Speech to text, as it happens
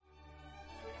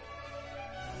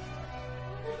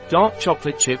Dark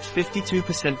chocolate chips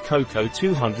 52% cocoa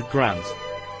 200 grams.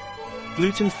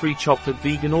 Gluten-free chocolate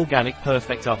vegan organic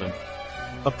perfect oven.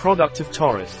 A product of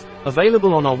TORRAS.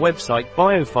 Available on our website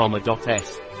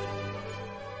biopharma.s.